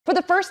For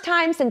the first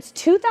time since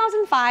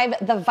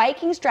 2005, the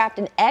Vikings draft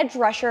an edge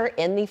rusher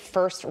in the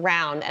first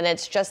round, and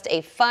it's just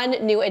a fun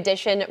new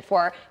addition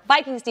for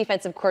Vikings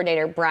Defensive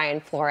Coordinator Brian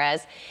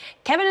Flores.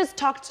 Kevin has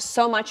talked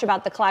so much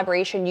about the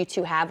collaboration you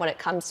two have when it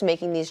comes to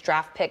making these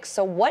draft picks.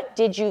 So what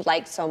did you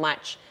like so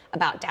much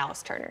about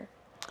Dallas Turner?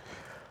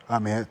 I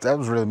mean, that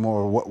was really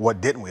more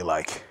what didn't we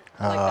like?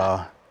 I like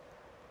that.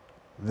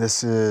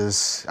 This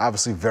is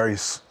obviously very,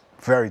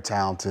 very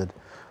talented,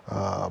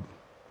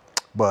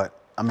 but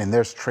I mean,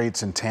 there's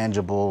traits and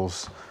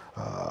tangibles,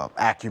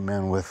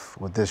 acumen with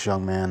this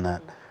young man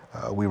that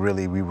we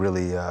really,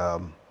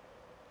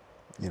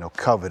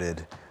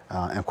 coveted.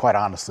 And quite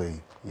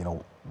honestly,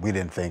 we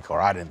didn't think, or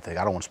I didn't think,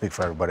 I don't want to speak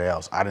for everybody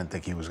else, I didn't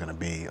think he was going to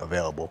be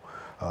available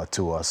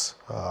to us.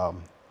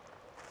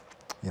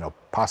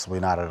 Possibly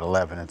not at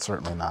 11 and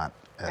certainly not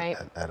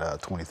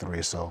at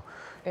 23. So,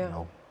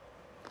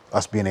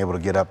 us being able to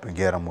get up and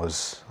get him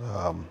was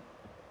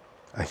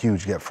a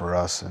huge get for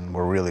us, and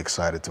we're really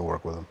excited to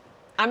work with him.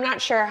 I'm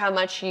not sure how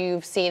much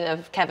you've seen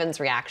of Kevin's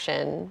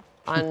reaction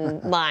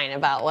online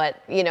about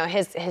what,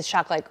 his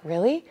shock, like,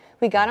 really?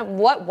 We got him?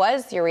 What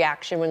was your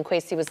reaction when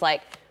Kwesi was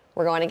like,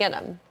 we're going to get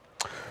him?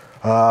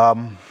 I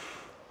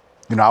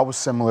was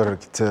similar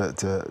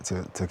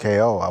to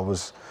KO.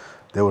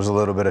 There was a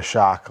little bit of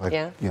shock,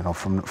 like,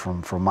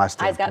 from my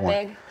standpoint. Eyes got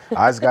big?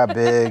 Eyes got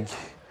big.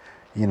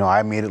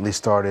 I immediately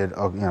started,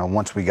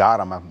 once we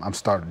got him, I'm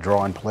starting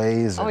drawing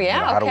plays.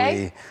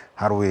 And,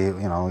 how do we,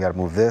 we got to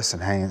move this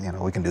and hang,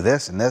 we can do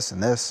this and this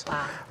and this.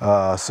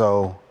 Wow.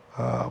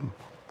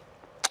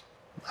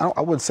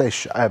 I would say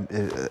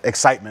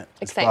excitement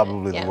is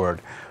probably the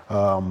word.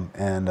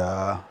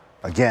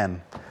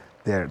 Again,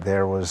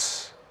 there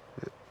was,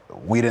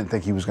 we didn't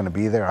think he was going to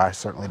be there. I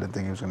certainly didn't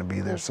think he was going to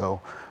be there.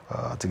 So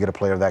to get a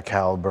player of that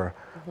caliber,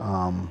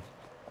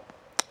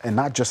 and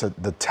not just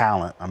the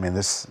talent. I mean,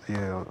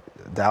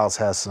 Dallas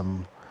has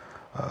some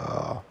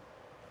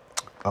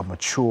a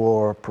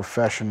mature,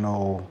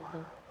 professional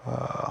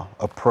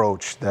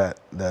approach that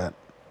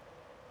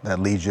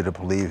leads you to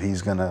believe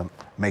he's going to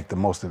make the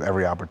most of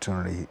every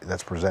opportunity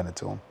that's presented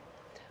to him.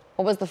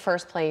 What was the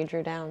first play you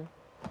drew down?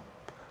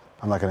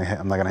 I'm not gonna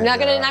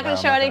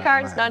show any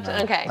cards. Not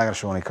gonna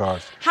show any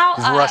cards.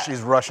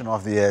 He's rushing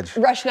off the edge.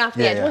 Rushing off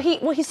the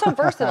edge. Well, he's so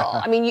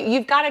versatile. I mean,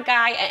 you've got a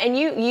guy, and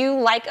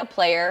you like a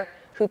player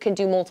who can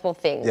do multiple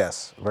things.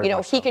 Yes.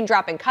 He can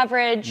drop in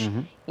coverage.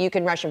 You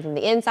can rush him from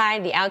the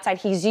inside, the outside.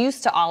 He's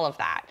used to all of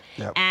that.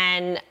 Yep.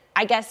 And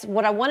I guess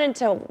what I wanted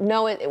to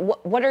know is,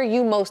 what are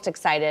you most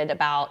excited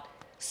about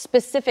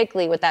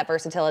specifically with that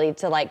versatility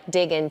to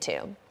dig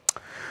into?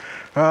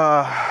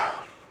 I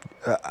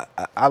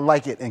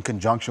like it in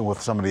conjunction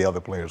with some of the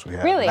other players we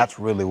have. Really? And that's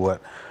really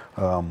what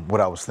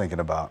I was thinking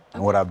about,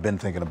 and what I've been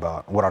thinking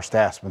about, what our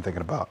staff's been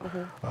thinking about.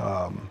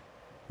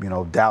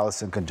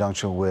 Dallas in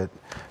conjunction with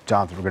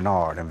Jonathan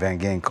Grenard and Van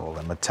Ginkel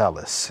and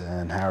Metellus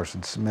and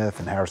Harrison Smith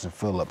and Harrison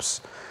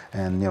Phillips,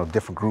 and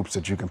different groups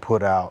that you can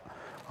put out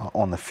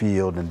on the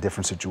field in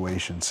different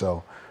situations.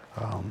 So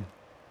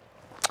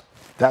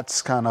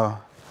that's kind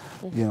of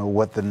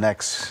what the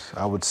next,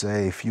 I would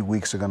say, few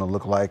weeks are going to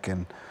look like.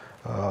 And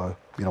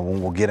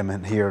when we'll get him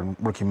in here in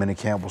rookie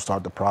minicamp, we'll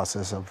start the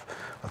process of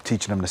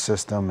teaching him the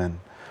system, and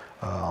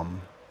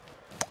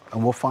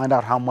we'll find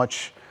out how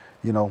much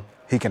he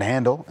can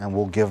handle, and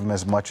we'll give him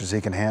as much as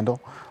he can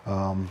handle,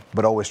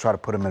 but always try to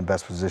put him in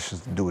best positions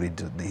to do what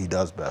he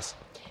does best.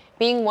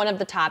 Being one of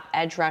the top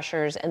edge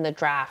rushers in the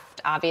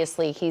draft,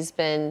 obviously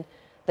the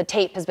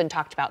tape has been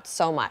talked about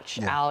so much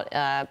out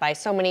by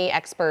so many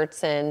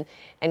experts and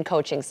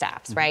coaching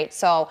staffs, right?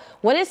 So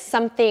what is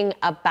something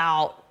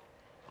about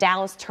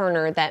Dallas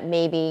Turner that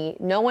maybe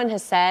no one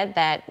has said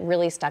that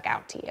really stuck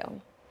out to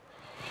you?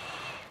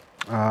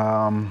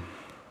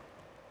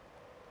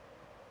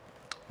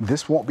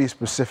 This won't be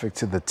specific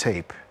to the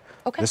tape.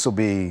 Okay. This will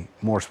be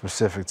more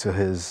specific to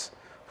his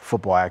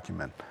football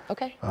acumen.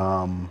 Okay.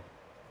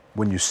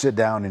 When you sit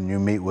down and you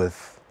meet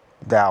with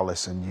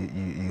Dallas and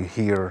you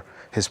hear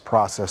his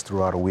process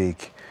throughout a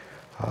week,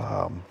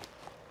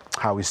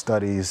 how he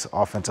studies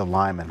offensive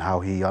linemen, how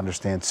he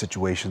understands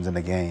situations in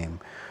the game,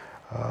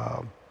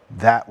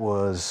 that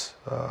was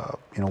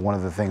one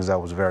of the things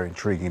that was very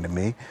intriguing to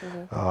me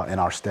and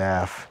our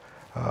staff.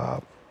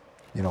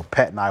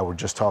 Pat and I were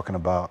just talking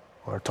to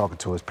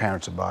his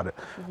parents about it,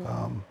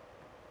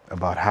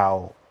 about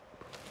how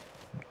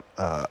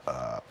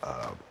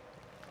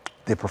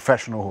the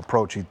professional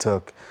approach he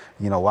took,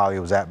 while he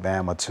was at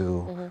Bama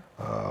to,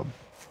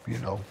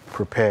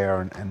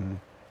 prepare, and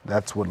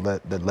that's what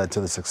led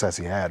to the success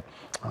he had,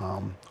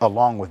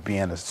 along with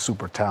being a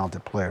super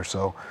talented player.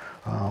 So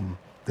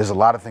there's a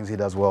lot of things he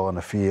does well in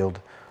the field,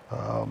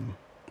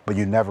 but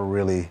you never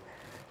really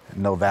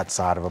know that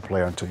side of a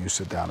player until you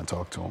sit down and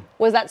talk to him.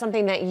 Was that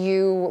something that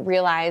you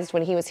realized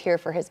when he was here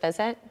for his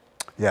visit?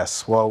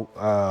 Yes. Well,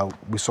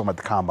 we saw him at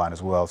the Combine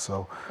as well.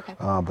 So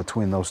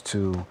between those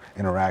two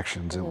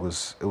interactions, it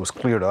was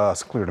clear to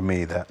us, clear to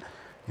me that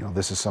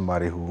this is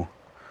somebody who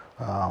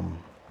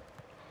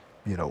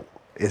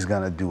is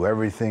going to do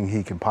everything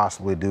he can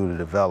possibly do to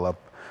develop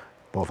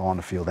both on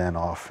the field and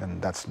off,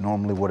 and that's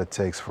normally what it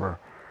takes for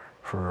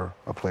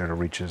a player to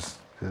reach his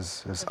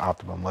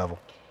optimum level.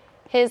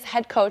 His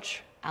head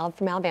coach,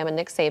 from Alabama,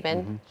 Nick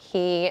Saban,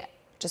 he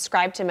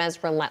described him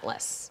as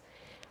relentless.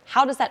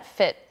 How does that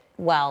fit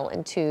well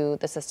into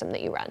the system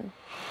that you run?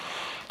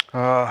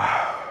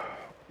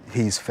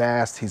 He's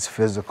fast, he's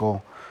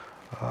physical.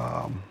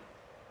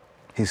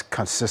 He's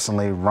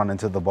consistently running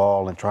to the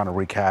ball and trying to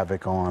wreak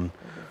havoc on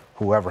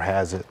whoever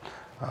has it.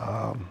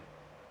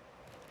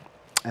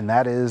 And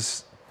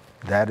that's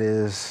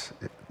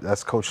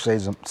Coach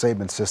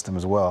Saban's system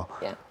as well.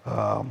 Yeah.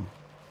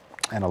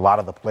 And a lot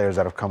of the players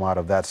that have come out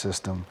of that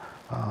system,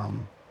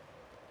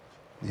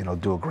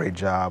 do a great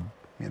job,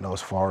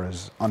 as far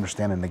as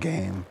understanding the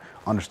game,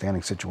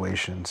 understanding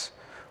situations,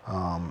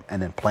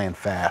 and then playing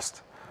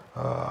fast.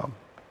 And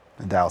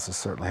Dallas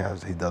certainly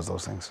he does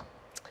those things.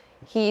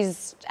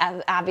 He's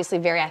obviously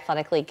very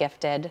athletically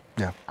gifted.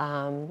 Yeah.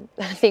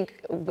 I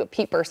think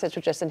Pete Bursich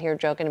was just in here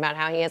joking about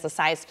how he has a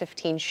size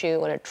 15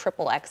 shoe and a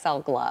triple XL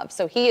glove.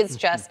 So he is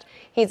just,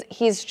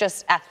 he's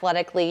just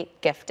athletically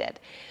gifted.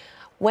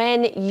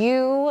 When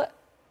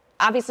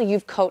obviously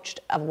you've coached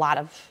a lot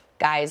of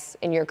guys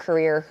in your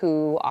career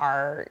who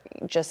are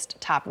just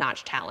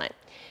top-notch talent.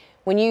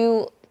 When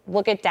you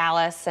look at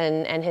Dallas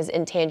and his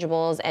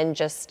intangibles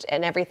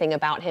and everything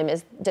about him,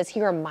 does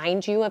he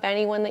remind you of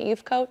anyone that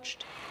you've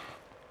coached?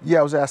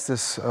 Yeah, I was asked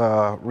this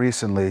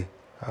recently.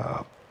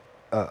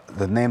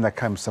 The name that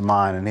comes to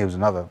mind, and he was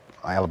another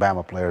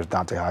Alabama player, is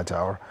Dante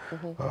Hightower.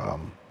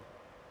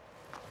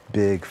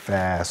 Big,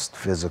 fast,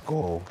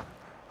 physical,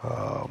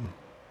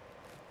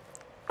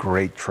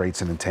 great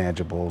traits and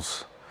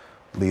intangibles,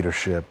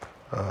 leadership.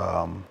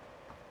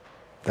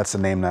 That's the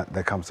name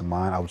that comes to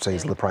mind. I would say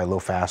he's probably a little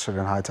faster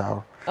than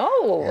Hightower.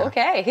 Oh, yeah.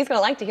 Okay. He's going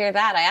to like to hear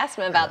that. I asked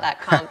him about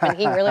that comp, and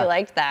he really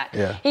liked that.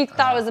 Yeah. He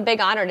thought it was a big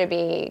honor to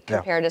be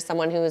compared to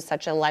someone who is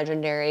such a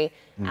legendary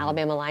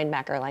Alabama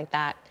linebacker like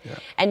that. Yeah.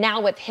 And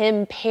now with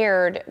him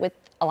paired with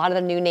a lot of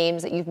the new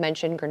names that you've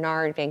mentioned,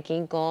 Grenard, Van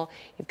Ginkel,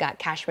 you've got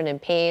Cashman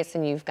and Pace,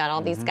 and you've got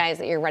all these guys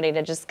that you're ready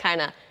to just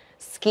kind of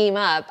scheme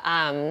up.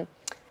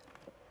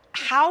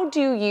 How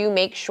do you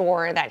make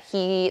sure that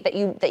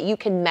you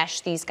can mesh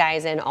these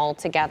guys in all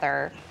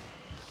together?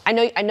 I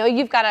know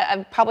you've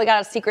probably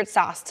got a secret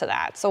sauce to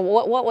that. So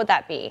what would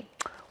that be?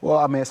 Well,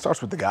 I mean, it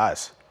starts with the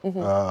guys.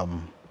 I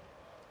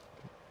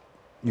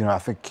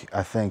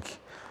think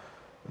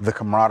the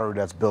camaraderie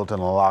that's built in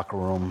the locker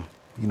room,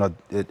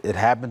 it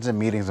happens in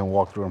meetings and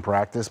walkthrough and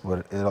practice,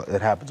 but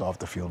it happens off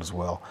the field as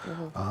well.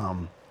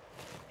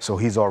 So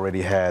he's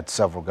already had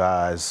several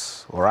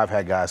guys, or I've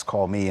had guys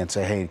call me and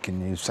say, "Hey,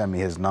 can you send me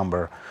his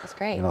number?" That's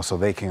great. So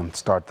they can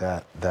start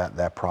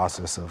that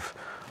process of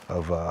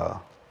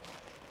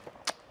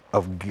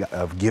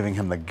giving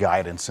him the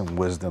guidance and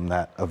wisdom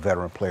that a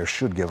veteran player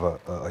should give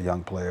a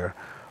young player.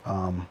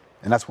 And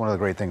that's one of the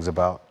great things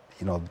about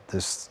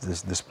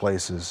this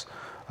place is,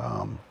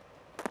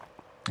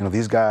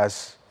 these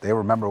guys, they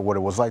remember what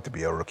it was like to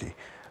be a rookie,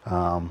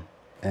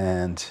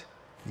 and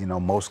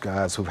most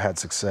guys who've had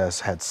success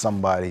had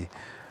somebody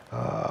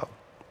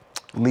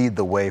lead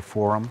the way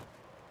for them,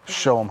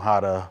 show them how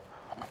to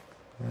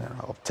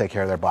take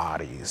care of their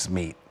bodies,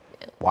 meet,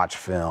 watch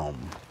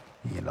film,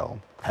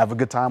 have a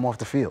good time off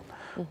the field,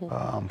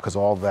 because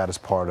all of that is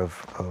part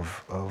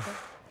of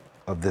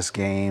this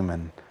game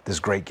and this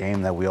great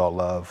game that we all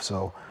love.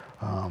 So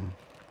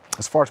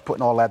as far as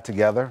putting all that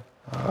together,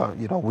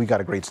 we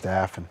got a great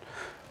staff, and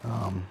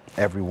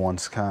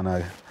everyone's kind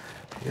of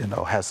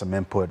has some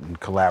input and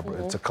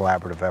It's a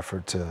collaborative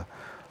effort to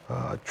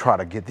try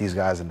to get these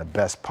guys in the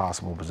best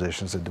possible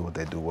positions to do what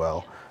they do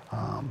well,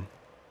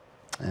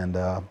 and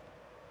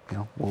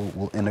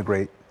we'll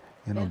integrate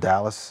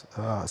Dallas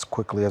as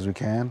quickly as we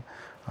can.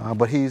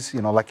 But he's,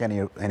 like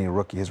any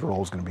rookie, his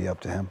role is going to be up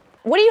to him.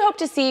 What do you hope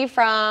to see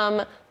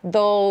from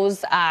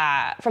those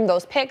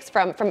picks,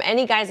 from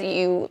any guys that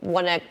you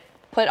want to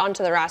put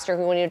onto the roster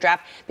who want you to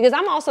draft? Because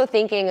I'm also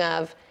thinking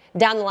of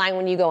down the line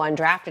when you go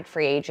undrafted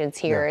free agents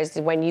here is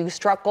when you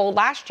struck gold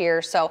last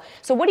year. So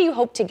what do you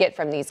hope to get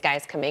from these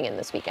guys coming in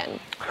this weekend?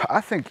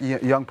 I think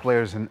young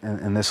players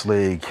in this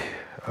league,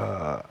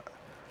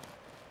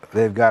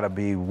 they've got to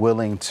be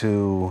willing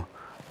to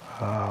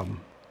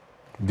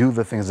do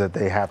the things that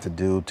they have to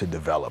do to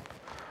develop.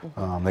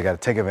 They got to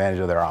take advantage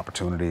of their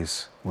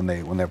opportunities when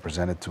they're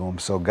presented to them.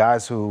 So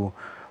guys who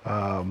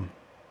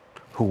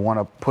want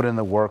to put in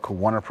the work, who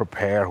want to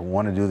prepare, who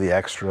want to do the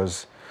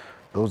extras,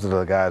 those are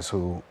the guys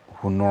who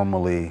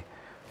normally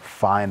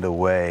find a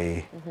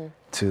way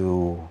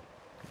to,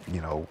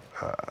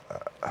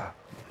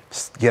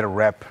 get a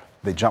rep.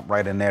 They jump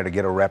right in there to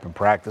get a rep in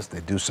practice.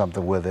 They do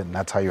something with it, and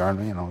that's how you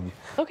earn.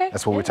 Okay.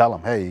 That's what we tell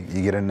them. Hey,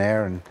 you get in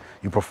there and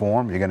you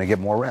perform, you're going to get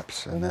more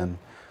reps, and then,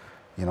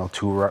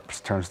 2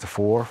 reps turns to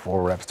 4,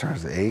 4 reps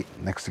turns to 8.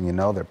 Next thing you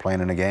know, they're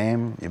playing in a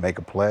game. You make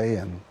a play,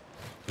 and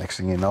next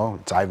thing you know,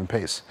 it's Ivan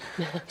Pace.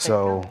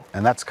 So,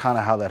 and that's kind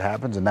of how that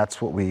happens, and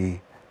that's what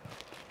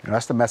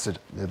that's the message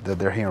that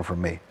they're hearing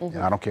from me.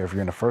 I don't care if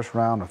you're in the first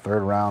round, or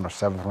third round, or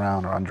 7th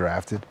round, or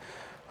undrafted.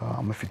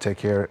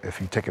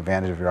 If you take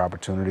advantage of your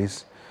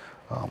opportunities,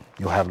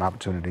 you'll have an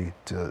opportunity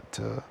to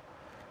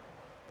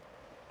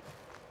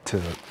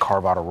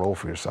carve out a role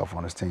for yourself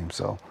on this team.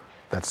 So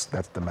that's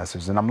the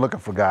message. And I'm looking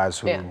for guys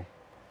who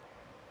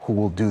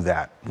will do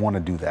that, want to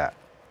do that.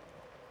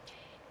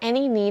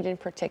 Any need in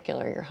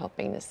particular you're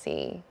hoping to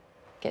see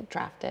get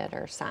drafted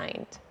or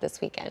signed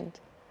this weekend?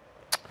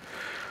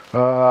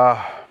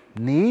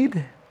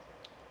 Need?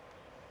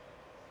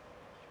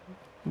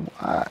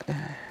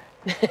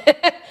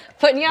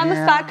 Putting you on the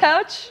spot,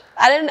 Coach.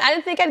 I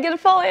didn't think I'd get a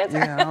full answer.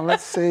 Yeah,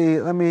 let's see.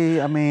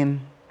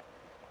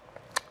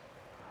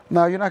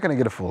 No, you're not going to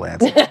get a full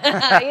answer.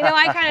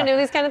 I kind of knew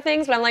these kind of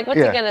things, but I'm like, what's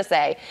he going to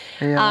say?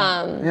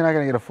 Yeah, you're not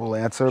going to get a full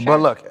answer. Sure.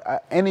 But look,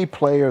 any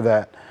player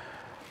that,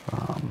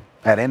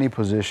 at any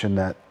position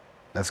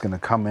that's going to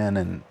come in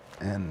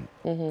and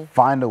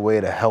find a way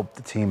to help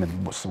the team in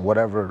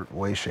whatever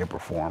way, shape, or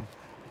form,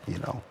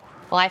 Well,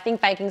 I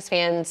think Vikings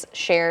fans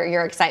share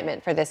your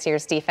excitement for this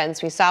year's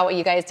defense. We saw what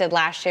you guys did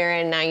last year,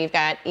 and now you've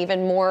got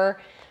even more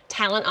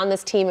talent on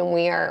this team, and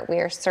we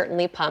are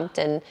certainly pumped,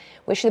 and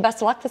wish you the best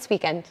of luck this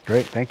weekend.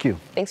 Great, thank you.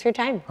 Thanks for your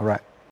time. All right.